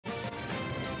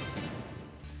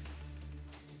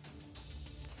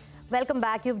Welcome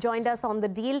back. You've joined us on the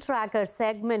Deal Tracker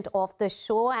segment of the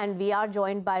show, and we are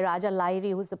joined by Raja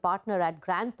Lahiri, who's a partner at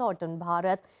Thornton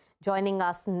Bharat, joining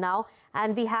us now.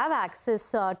 And we have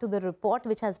access to the report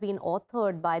which has been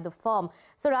authored by the firm.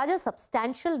 So, Raja,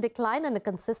 substantial decline and a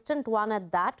consistent one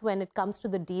at that when it comes to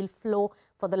the deal flow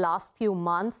for the last few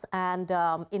months and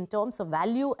in terms of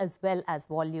value as well as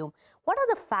volume. What are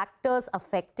the factors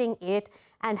affecting it,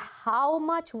 and how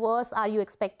much worse are you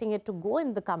expecting it to go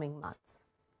in the coming months?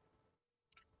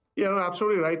 Yeah, no,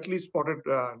 absolutely rightly spotted,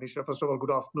 Nisha. First of all, good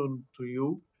afternoon to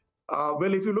you.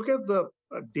 Well, if you look at the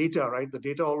data, right, the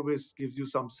data always gives you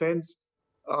some sense.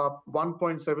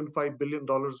 $1.75 billion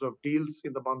of deals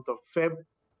in the month of Feb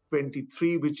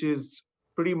 23, which is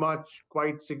pretty much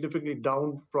quite significantly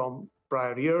down from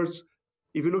prior years.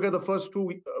 If you look at the first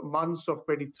 2 months of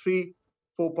 23,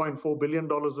 $4.4 billion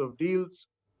of deals,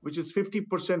 which is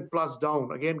 50% plus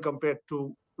down, again, compared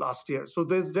to last year. So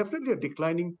there's definitely a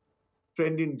declining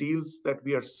trend in deals that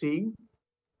we are seeing.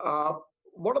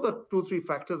 What are the 2 or 3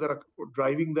 factors that are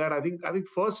driving that? I think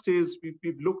first is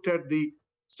we've looked at the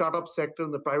startup sector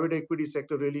and the private equity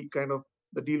sector, really kind of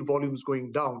the deal volumes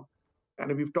going down,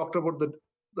 and we've talked about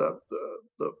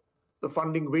the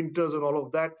funding winters and all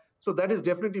of that. So that is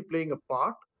definitely playing a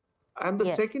part. And the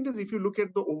second is, if you look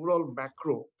at the overall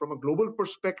macro from a global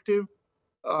perspective,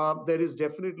 there is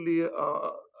definitely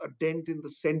a dent in the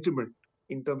sentiment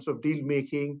in terms of deal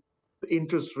making, the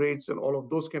interest rates and all of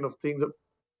those kind of things,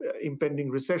 impending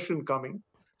recession coming.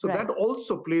 So that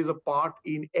also plays a part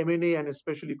in M&A and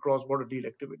especially cross-border deal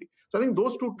activity. So I think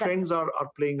those 2 trends are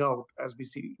playing out as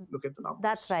we look at the numbers.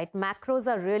 That's right.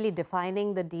 Macros are really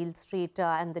defining the deal street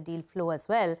and the deal flow as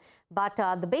well. But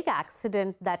the big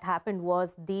accident that happened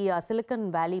was the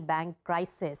Silicon Valley Bank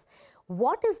crisis.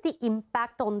 What is the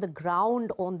impact on the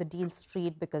ground on the deal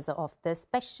street because of this,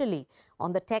 especially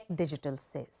on the tech digital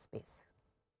space?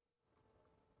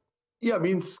 Yeah,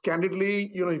 means candidly,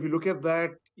 if you look at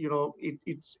that, it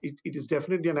is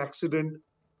definitely an accident.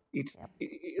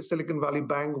 Silicon Valley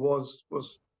Bank was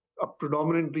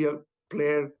predominantly a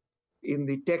player in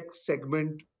the tech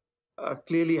segment,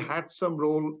 clearly had some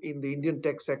role in the Indian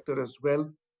tech sector as well.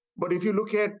 But if you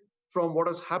look at from what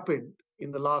has happened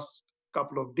in the last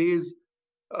couple of days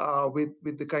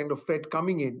with the kind of Fed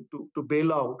coming in to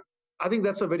bail out, I think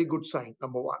that's a very good sign,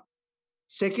 number one.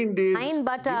 Second is... Fine,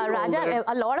 but Raja,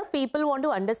 a lot of people want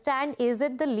to understand, is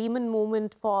it the Lehman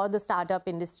movement for the startup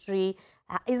industry?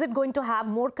 Is it going to have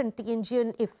more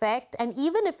contagion effect? And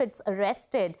even if it's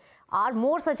arrested, are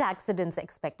more such accidents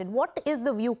expected? What is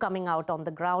the view coming out on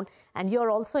the ground? And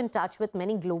you're also in touch with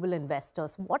many global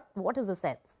investors. What is the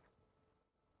sense?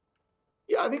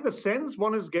 Yeah, I think the sense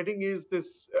one is getting is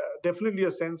this definitely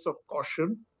a sense of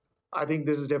caution. I think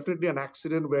this is definitely an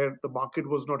accident where the market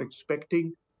was not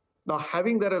expecting. Now,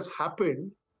 having that has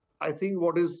happened, I think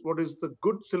what is the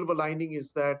good silver lining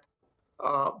is that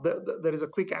there is a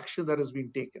quick action that has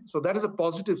been taken. So that is a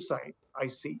positive sign, I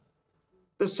see.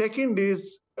 The second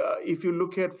is, if you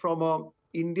look at from an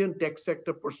Indian tech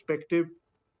sector perspective,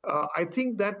 I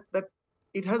think that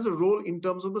it has a role in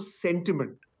terms of the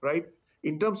sentiment, right?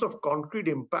 In terms of concrete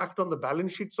impact on the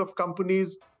balance sheets of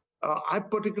companies,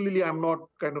 I'm not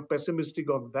kind of pessimistic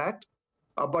on that.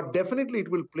 But definitely it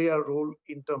will play a role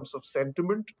in terms of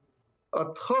sentiment.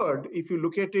 Third, if you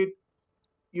look at it,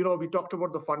 we talked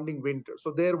about the funding winter.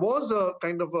 So there was a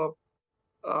kind of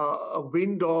a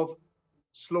wind of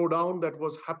slowdown that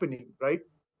was happening, right?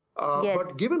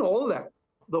 But given all that,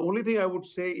 the only thing I would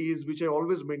say is, which I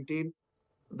always maintain,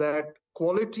 that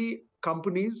quality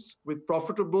companies with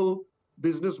profitable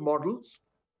business models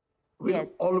will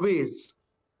always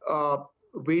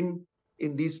win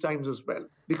in these times as well,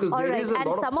 because there is a lot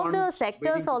of some of the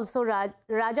sectors also,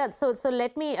 Raja. So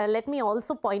let me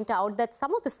also point out that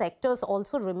some of the sectors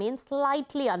also remain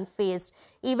slightly unfazed,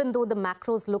 even though the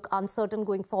macros look uncertain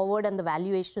going forward and the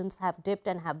valuations have dipped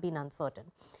and have been uncertain.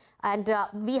 And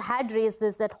we had raised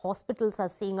this, that hospitals are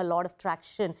seeing a lot of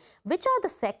traction. Which are the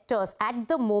sectors at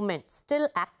the moment still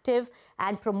active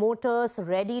and promoters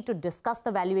ready to discuss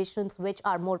the valuations which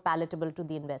are more palatable to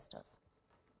the investors?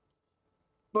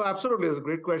 No, absolutely. It's a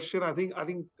great question. I think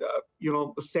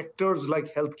the sectors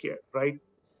like healthcare, right?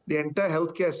 The entire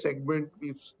healthcare segment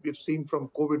we've seen from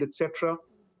COVID, etc.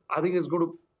 I think is going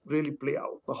to really play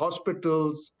out. The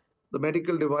hospitals, the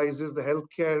medical devices, the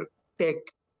healthcare tech,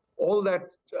 all that,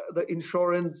 the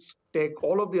insurance tech,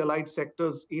 all of the allied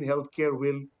sectors in healthcare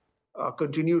will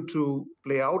continue to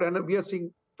play out, and we are seeing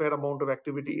a fair amount of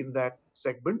activity in that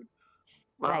segment.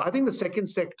 I think the second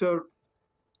sector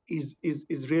is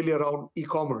really around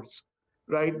e-commerce,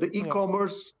 right? The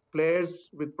e-commerce players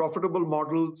with profitable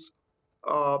models,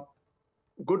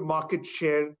 good market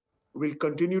share, will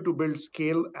continue to build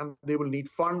scale and they will need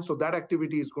funds. So that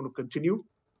activity is going to continue.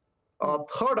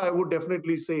 Third, I would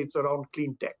definitely say it's around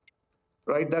clean tech,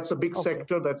 right? That's a big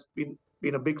sector that's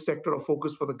been a big sector of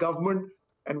focus for the government.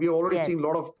 And we've already seen a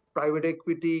lot of private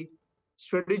equity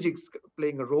strategics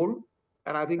playing a role.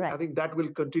 And I think that will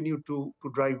continue to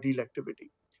drive deal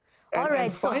activity.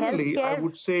 And finally, so I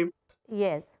would say,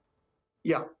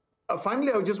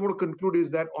 finally, I just want to conclude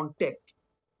is that on tech,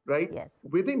 right? Yes.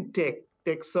 Within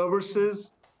tech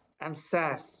services and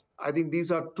SaaS, I think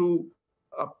these are two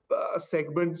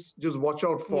segments just watch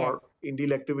out for in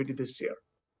deal activity this year.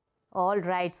 All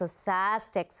right. So SaaS,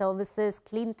 tech services,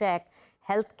 clean tech,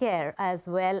 healthcare, as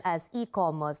well as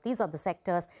e-commerce. These are the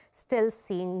sectors still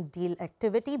seeing deal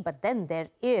activity, but then there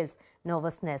is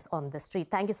nervousness on the street.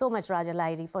 Thank you so much, Raja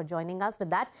Lahiri, for joining us. With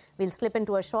that, we'll slip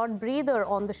into a short breather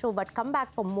on the show, but come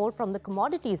back for more from the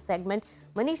commodities segment.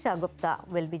 Manisha Gupta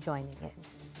will be joining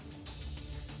in.